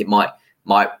 and I think it might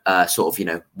sort of, you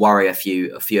know, worry a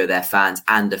few of their fans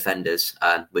and defenders,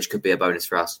 which could be a bonus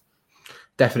for us.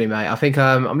 Definitely, mate. I think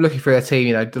I'm looking for a team,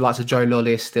 you know, the likes of Joe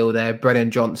Lolly is still there,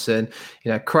 Brennan Johnson,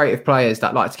 you know, creative players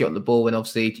that like to get on the ball. And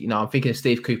obviously, you know, I'm thinking of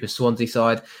Steve Cooper's Swansea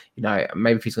side, you know,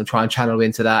 maybe if he's going to try and channel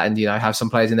into that and, you know, have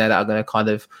some players in there that are going to kind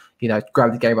of, you know,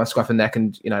 grab the game by scruff of the neck,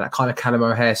 and, you know, that kind of Callum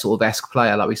O'Hare sort of esque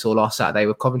player like we saw last Saturday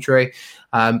with Coventry.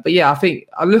 But yeah, I think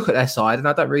I look at their side and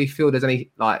I don't really feel there's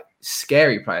any like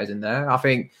scary players in there. I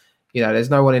think, you know, there's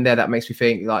no one in there that makes me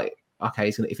think like, okay,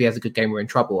 if he has a good game, we're in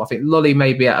trouble. I think Lolly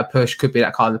maybe at a push could be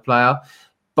that kind of player,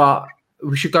 but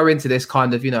we should go into this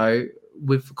kind of, you know,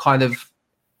 with kind of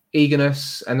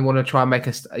eagerness and want to try and make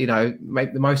us, you know,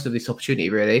 make the most of this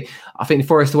opportunity, really. I think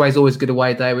Forest away is always a good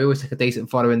away day. We always take a decent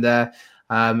follow in there,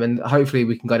 and hopefully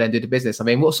we can go there and do the business. I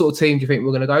mean, what sort of team do you think we're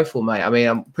going to go for, mate? I mean,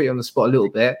 I'm pretty on the spot a little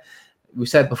bit. We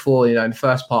said before, you know, in the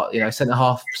first part, you know,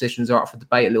 centre-half positions are up for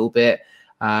debate a little bit.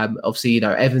 Obviously, you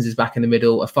know, Evans is back in the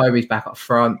middle, Afobe's back up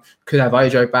front, could have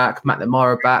Ojo back, Matt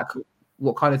Lamara back.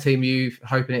 What kind of team are you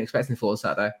hoping and expecting for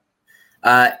Saturday?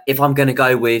 If I'm going to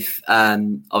go with,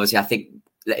 obviously, I think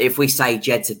if we say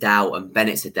Jed's a doubt and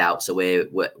Bennett's a doubt, so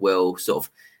we'll sort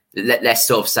of, let's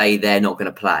sort of say they're not going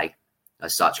to play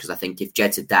as such, because I think if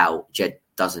Jed's a doubt, Jed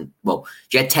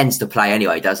tends to play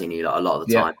anyway, doesn't he, a lot of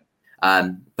the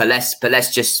time. But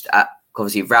let's just,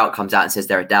 obviously, if Rout comes out and says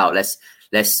they're a doubt,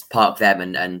 let's park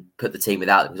them and put the team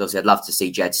without them. Because obviously I'd love to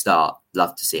see Jed start.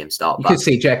 Love to see him start. You could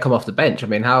see Jed come off the bench. I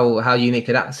mean, how unique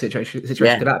could that situation could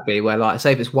that be? Where, like,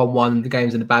 say if it's 1-1, the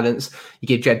game's in the balance, you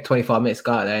give Jed 25 minutes to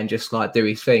go out there and just like do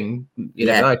his thing. You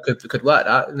never know, could work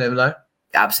that. You never know.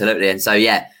 Absolutely. And so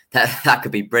that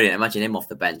could be brilliant. Imagine him off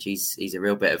the bench. He's a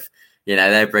real bit of, you know,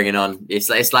 they're bringing on. It's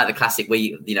like the classic.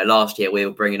 Last year we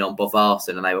were bringing on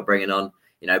Bovarson and they were bringing on.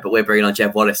 You know, but we're bringing on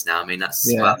Jeb Wallace now. I mean, that's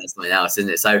something else, isn't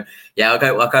it? So yeah, I'll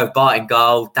go with Bart in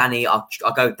goal. Danny, I'll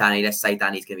go with Danny. Let's say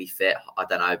Danny's going to be fit. I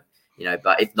don't know, you know,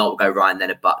 but if not, we'll go Ryan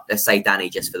then. But let's say Danny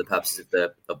just for the purposes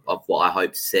of what I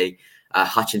hope to see.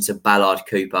 Hutchinson, Ballard,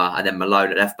 Cooper, and then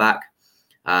Malone at left back.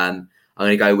 I'm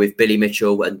going to go with Billy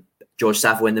Mitchell and George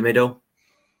Saville in the middle.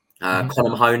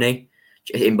 Conor Mahoney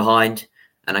in behind,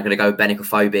 and I'm going to go with Benik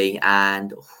Afobe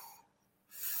and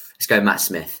let's go Matt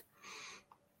Smith.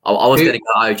 I was going to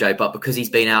go Ojo, but because he's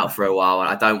been out for a while, and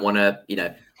I don't want to, you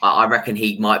know, I reckon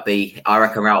he might be. I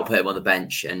reckon Raul will put him on the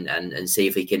bench and see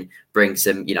if he can bring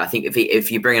some. You know, I think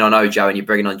if you're bringing on Ojo and you're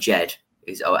bringing on Jed,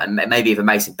 and maybe even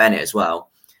Mason Bennett as well,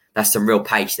 that's some real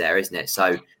pace there, isn't it?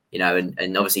 So, you know,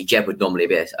 and obviously Jed would normally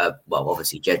be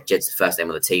obviously Jed's the first name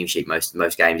on the team sheet most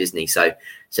games, isn't he? So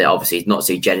obviously not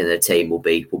see Jed in the team will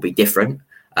be different.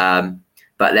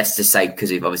 But let's just say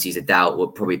because obviously he's a doubt, he'll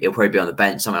probably be on the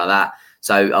bench, something like that.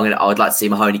 So I would like to see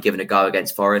Mahoney given a go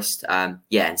against Forest, and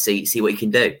see what he can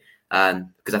do.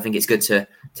 because I think it's good to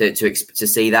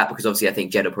see that, because obviously I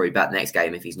think Jed will probably be back next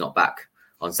game if he's not back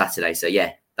on Saturday. So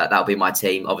yeah, that'll be my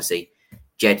team. Obviously,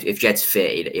 if Jed's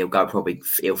fit,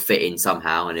 he'll fit in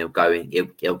somehow, and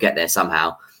he'll get there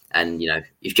somehow. And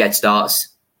if Jed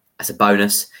starts, that's a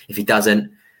bonus. If he doesn't,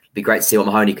 it'd be great to see what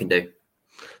Mahoney can do.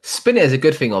 Spinner is a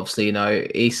good thing, obviously.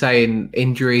 He's saying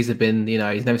injuries have been,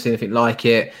 he's never seen anything like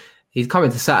it. He's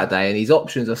coming to Saturday and his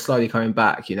options are slowly coming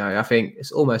back. I think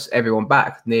it's almost everyone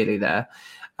back nearly there.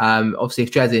 Obviously,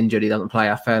 if Jed's injured, he doesn't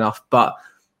play, fair enough. But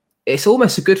it's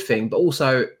almost a good thing. But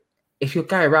also, if you're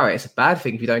Gary Rowett, it's a bad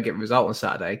thing if you don't get a result on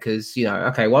Saturday. Because,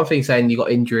 one thing saying you've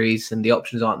got injuries and the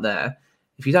options aren't there.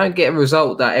 If you don't get a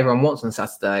result that everyone wants on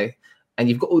Saturday and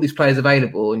you've got all these players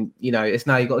available and, it's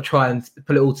now you've got to try and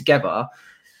put it all together,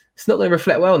 it's not going to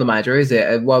reflect well on the manager, is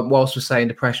it? Whilst we're saying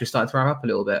the pressure is starting to ramp up a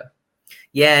little bit.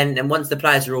 Yeah, and once the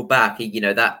players are all back,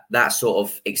 that sort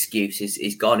of excuse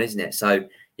is gone, isn't it? So,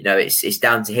 it's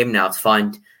down to him now to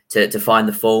find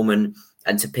the form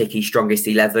and to pick his strongest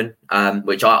 11,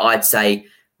 which I'd say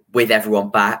with everyone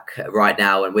back right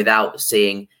now and without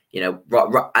seeing,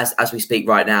 as we speak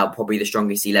right now, probably the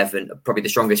strongest 11, probably the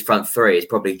strongest front three is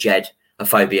probably Jed,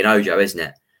 Afobe and Ojo, isn't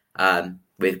it?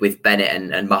 With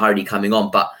Bennett and Mahoney coming on.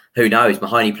 But who knows?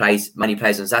 Mahoney plays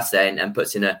on Saturday and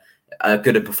puts in a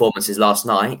good performance as last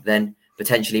night, then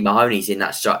potentially Mahoney's in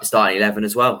that starting 11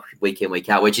 as well, week in, week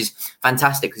out, which is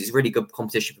fantastic because it's really good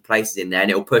competition for places in there,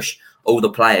 and it'll push all the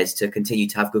players to continue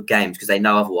to have good games because they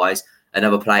know otherwise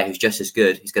another player who's just as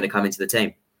good is going to come into the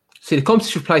team. See, the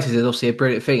competition for places is obviously a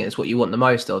brilliant thing. It's what you want the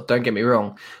most of, don't get me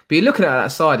wrong. But you're looking at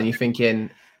that side and you're thinking,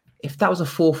 if that was a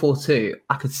 4-4-2,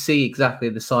 I could see exactly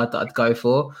the side that I'd go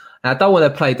for. And I don't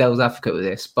want to play devil's advocate with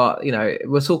this, but,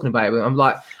 we're talking about it. I'm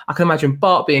like, I can imagine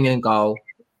Bart being in goal,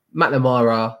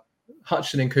 McNamara,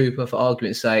 Hutchinson and Cooper for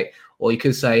argument's sake, or you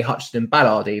could say Hutchinson and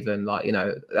Ballard even.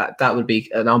 That would be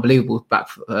an unbelievable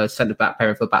centre-back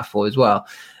pairing for back four as well.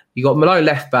 You got Malone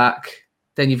left back,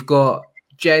 then you've got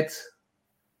Jed,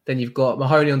 then you've got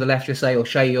Mahoney on the left, just say, or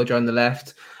Shea Ojo on the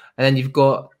left, and then you've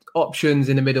got options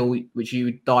in the middle, which you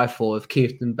would die for, of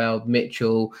Keith Bell,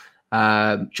 Mitchell,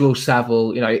 George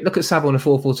Saville. Look at Saville in a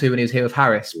 4-4-2 when he was here with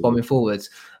Harris, bombing forwards.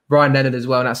 Ryan Leonard as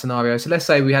well in that scenario. So let's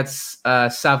say we had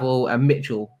Saville and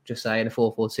Mitchell, just say, in a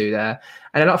 4-4-2 there.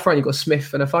 And then up front, you've got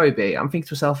Smith and Afobe. I'm thinking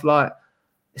to myself,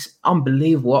 it's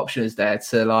unbelievable options there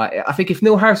to, I think if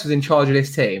Neil Harris was in charge of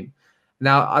this team,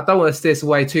 now I don't want to steer us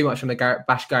away too much on the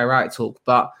Bash Gary Rowett talk,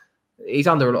 but he's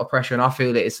under a lot of pressure, and I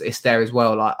feel it's there as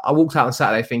well. I walked out on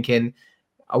Saturday thinking,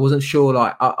 I wasn't sure.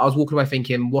 I was walking away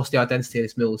thinking, what's the identity of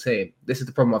this Millwall team? This is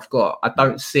the problem I've got. I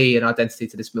don't see an identity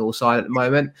to this Millwall side at the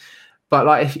moment.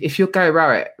 But if you're Gary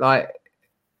Rowett,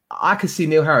 I could see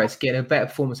Neil Harris getting a better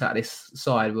performance out of this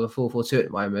side with a 4-4-2 at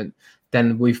the moment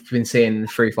than we've been seeing in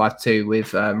 3-5-2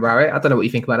 with Rowett. I don't know what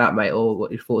you think about that, mate, or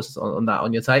what your thoughts on that,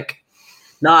 on your take.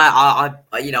 No,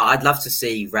 I'd love to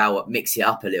see Rowett mix it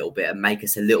up a little bit and make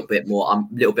us a little bit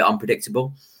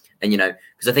unpredictable. And,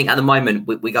 because I think at the moment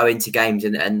we go into games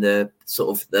and the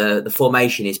sort of the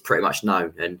formation is pretty much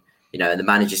known, and, and the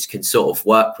managers can sort of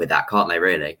work with that, can't they,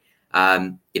 really?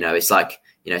 It's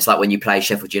like when you play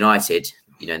Sheffield United,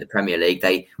 in the Premier League,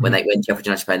 when Sheffield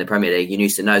United play in the Premier League, you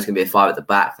used to know it's going to be a five at the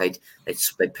back. They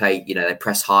play, they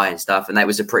press high and stuff, and that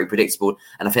was a pretty predictable.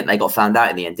 And I think they got found out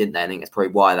in the end, didn't they? I think that's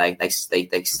probably why they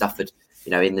suffered,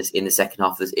 in the second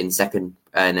half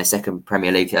in their second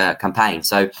Premier League campaign.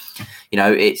 So,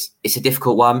 it's a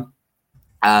difficult one,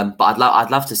 but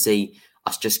I'd love to see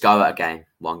us just go at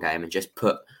one game, and just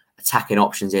put attacking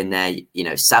options in there.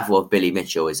 Saville of Billy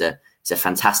Mitchell is a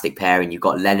fantastic pairing. You've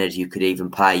got Leonard, you could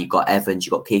even play. You've got Evans,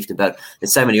 you've got Keith Bell.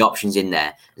 There's so many options in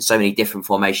there. There's so many different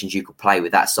formations you could play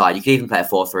with that side. You could even play a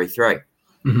 4-3-3,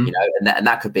 and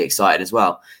that could be exciting as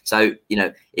well. So,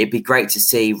 it'd be great to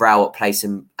see Rowett play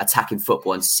some attacking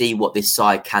football and see what this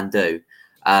side can do.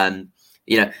 And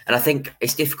I think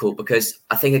it's difficult because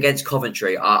I think against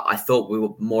Coventry, I thought we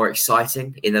were more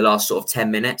exciting in the last sort of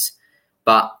 10 minutes.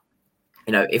 But,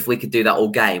 if we could do that all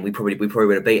game, we probably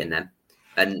would have beaten them.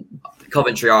 And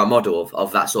Coventry are a model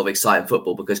of that sort of exciting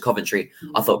football, because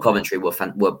I thought Coventry were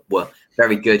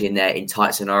very good in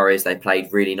tight scenarios. They played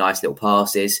really nice little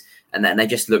passes, and then they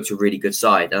just looked a really good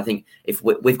side. And I think if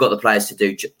we've got the players to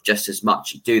do just as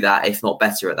much, do that, if not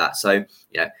better at that. So,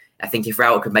 I think if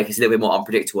Rowett could make us a little bit more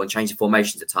unpredictable and change the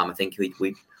formations at time, I think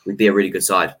we'd be a really good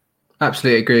side.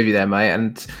 Absolutely agree with you there, mate.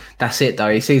 And that's it,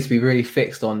 though. He seems to be really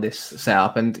fixed on this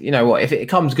setup. And you know what? If it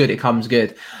comes good, it comes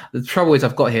good. The trouble is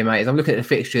I've got here, mate, is I'm looking at the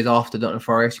fixtures after Nottingham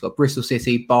Forest. You've got Bristol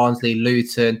City, Barnsley,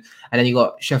 Luton, and then you've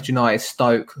got Sheffield United,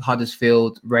 Stoke,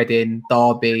 Huddersfield, Reading,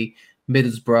 Derby,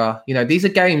 Middlesbrough. You know, these are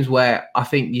games where I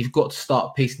think you've got to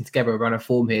start piecing together a run of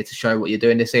form here to show what you're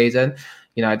doing this season.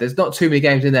 You know, there's not too many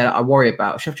games in there that I worry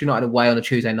about. Sheffield United away on a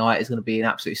Tuesday night is going to be an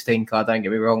absolute stinker. Don't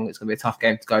get me wrong. It's going to be a tough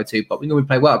game to go to, but we normally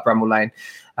play well at Bramall Lane.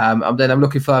 And then I'm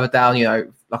looking further down, you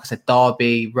know, like I said,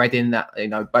 Derby, Reading, that, you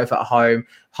know, both at home,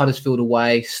 Huddersfield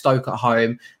away, Stoke at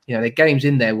home. You know, there are games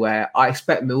in there where I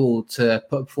expect Millwall to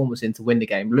put a performance in to win the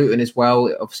game. Luton as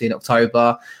well, obviously in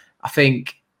October. I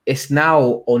think it's now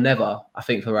or never, I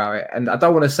think, for Rowett. And I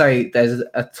don't want to say there's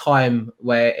a time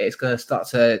where it's going to start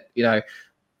to, you know,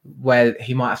 where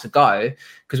he might have to go,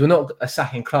 because we're not a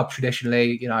sacking club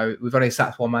traditionally. You know, we've only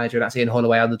sacked one manager, and that's Ian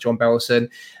Holloway under John Berylson,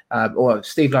 or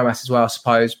Steve Lomas as well, I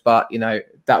suppose. But, you know,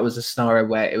 that was a scenario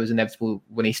where it was inevitable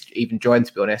when he even joined,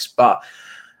 to be honest. But,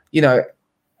 you know,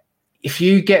 if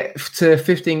you get to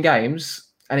 15 games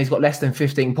and he's got less than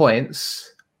 15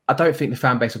 points, I don't think the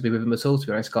fan base will be with him at all, to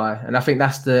be honest, Guy. And I think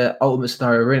that's the ultimate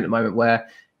scenario we're in at the moment, where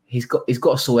he's got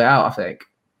to sort it out, I think.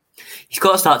 He's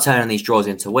got to start turning these draws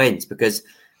into wins, because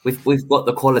we've got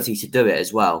the quality to do it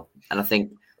as well. And I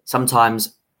think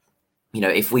sometimes, you know,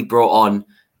 if we brought on,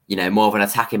 you know, more of an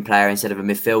attacking player instead of a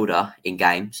midfielder in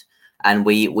games, and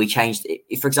we changed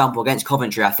it, for example, against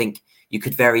Coventry, I think you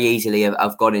could very easily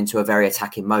have gone into a very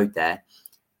attacking mode there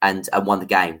and won the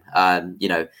game. You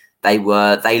know,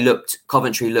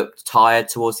 Coventry looked tired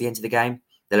towards the end of the game.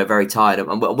 They looked very tired,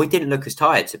 and we didn't look as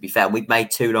tired, to be fair. We'd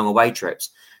made 2 long away trips.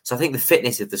 So I think the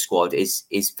fitness of the squad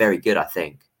is very good, I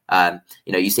think.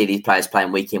 You know, you see these players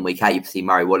playing week in, week out. You see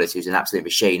Murray Wallace, who's an absolute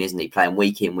machine, isn't he? Playing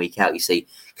week in, week out. You see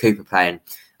Cooper playing.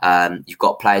 You've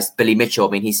got players, Billy Mitchell.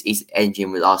 I mean, his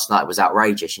engine with last night was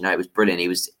outrageous. You know, it was brilliant. He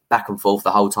was back and forth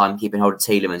the whole time, keeping hold of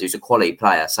Tielemans, who's a quality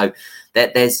player. So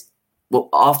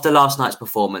after last night's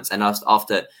performance, and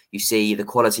after you see the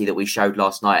quality that we showed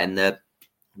last night and the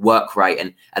work rate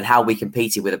and how we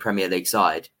competed with a Premier League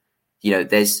side, you know,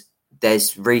 there's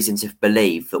reason to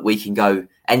believe that we can go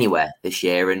anywhere this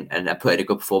year and put in a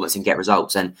good performance and get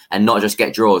results and not just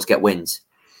get draws, get wins.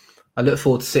 I look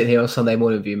forward to sitting here on Sunday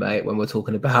morning with you, mate, when we're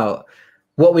talking about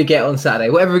what we get on Saturday.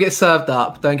 Whatever gets served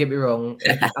up, don't get me wrong.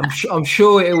 I'm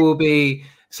sure it will be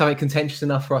something contentious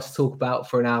enough for us to talk about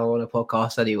for an hour on a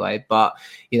podcast anyway. But,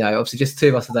 you know, obviously just 2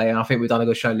 of us today, and I think we've done a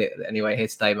good show anyway here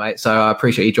today, mate. So I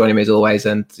appreciate you joining me as always,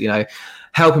 and, you know,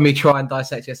 helping me try and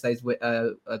dissect yesterday's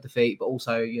defeat, but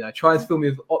also, you know, try and fill me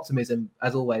with optimism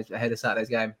as always ahead of Saturday's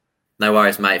game. No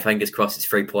worries, mate. Fingers crossed it's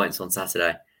 3 points on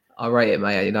Saturday. I rate it,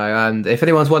 mate. You know, and if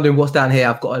anyone's wondering what's down here,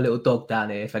 I've got a little dog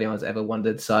down here, if anyone's ever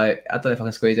wondered. So I don't know if I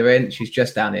can squeeze her in. She's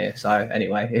just down here. So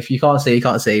anyway, if you can't see, you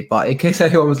can't see. But in case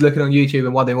anyone was looking on YouTube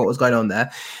and wondering what was going on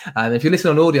there, and if you're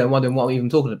listening on audio and wondering what we're even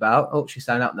talking about, oh, she's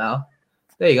standing up now.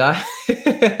 There you go.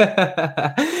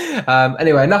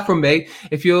 Anyway, enough from me.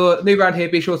 If you're new around here,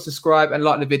 be sure to subscribe and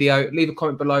like the video. Leave a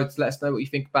comment below to let us know what you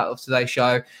think about today's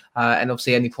show. And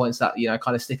obviously, any points that, you know,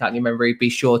 kind of stick out in your memory, be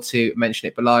sure to mention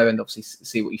it below and obviously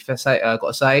see what you got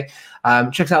to say.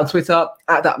 Check us out on Twitter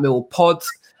at ThatMillPod.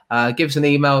 Give us an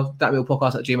email,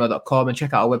 thatmillpodcast@gmail.com, and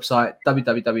check out our website,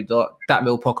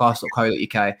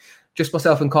 www.thatmillpodcast.co.uk. Just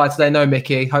myself and Kai today, no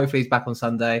Mickey. Hopefully he's back on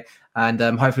Sunday. And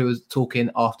hopefully we're talking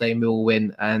after a Mill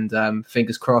win. And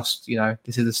fingers crossed, you know,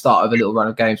 this is the start of a little run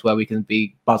of games where we can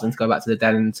be buzzing to go back to the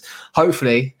Den and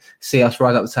hopefully see us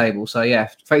rise up the table. So, yeah,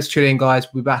 thanks for tuning in,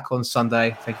 guys. We'll be back on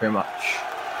Sunday. Thank you very much.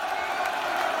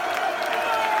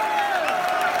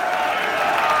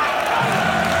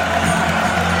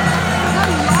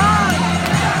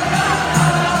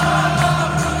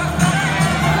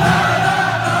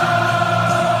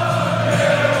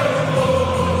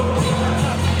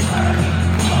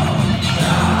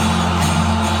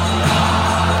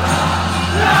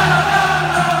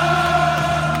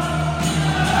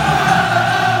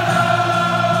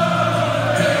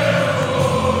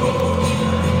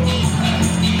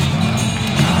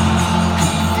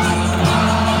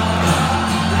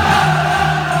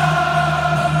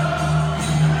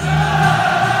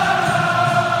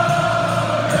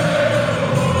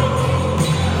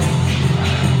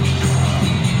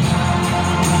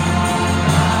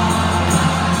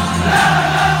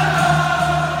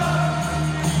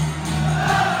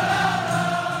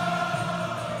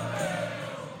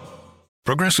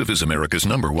 Progressive is America's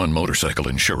 #1 motorcycle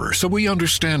insurer, so we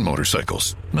understand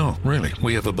motorcycles. No, really,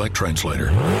 we have a bike translator.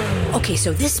 Okay,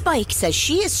 so this bike says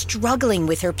she is struggling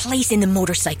with her place in the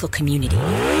motorcycle community.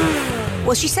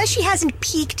 Well, she says she hasn't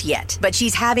peaked yet, but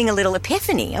she's having a little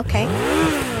epiphany, okay?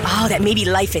 Oh, that maybe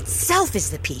life itself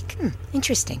is the peak.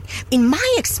 Interesting. In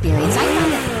my experience, I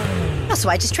found that... Oh, so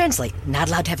I just translate. Not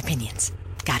allowed to have opinions.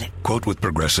 Got it. Quote with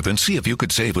Progressive and see if you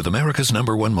could save with America's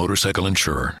 #1 motorcycle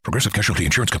insurer. Progressive Casualty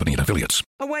Insurance Company and Affiliates.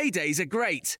 Away days are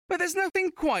great, but there's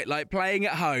nothing quite like playing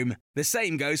at home. The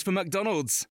same goes for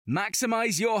McDonald's.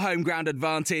 Maximise your home ground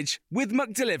advantage with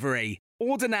McDelivery.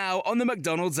 Order now on the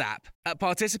McDonald's app. At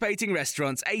participating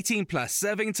restaurants, 18 plus,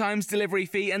 serving times, delivery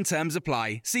fee and terms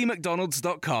apply. See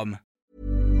mcdonalds.com.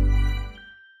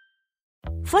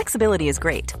 Flexibility is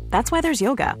great. That's why there's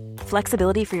yoga.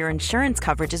 Flexibility for your insurance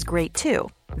coverage is great too.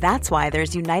 That's why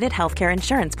there's United Healthcare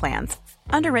Insurance Plans.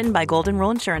 Underwritten by Golden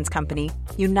Rule Insurance Company,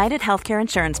 United Healthcare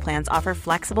Insurance Plans offer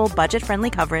flexible, budget-friendly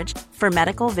coverage for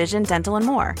medical, vision, dental, and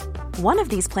more. One of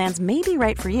these plans may be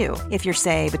right for you if you're,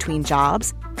 say, between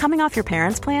jobs, coming off your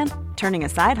parents' plan, turning a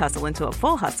side hustle into a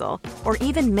full hustle, or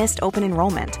even missed open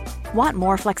enrollment. Want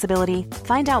more flexibility?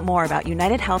 Find out more about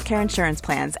United Healthcare Insurance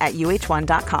Plans at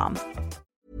uh1.com.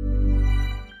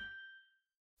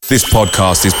 This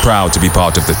podcast is proud to be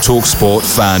part of the TalkSport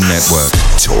Fan Network.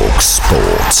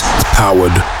 TalkSport.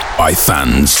 Powered by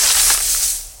fans.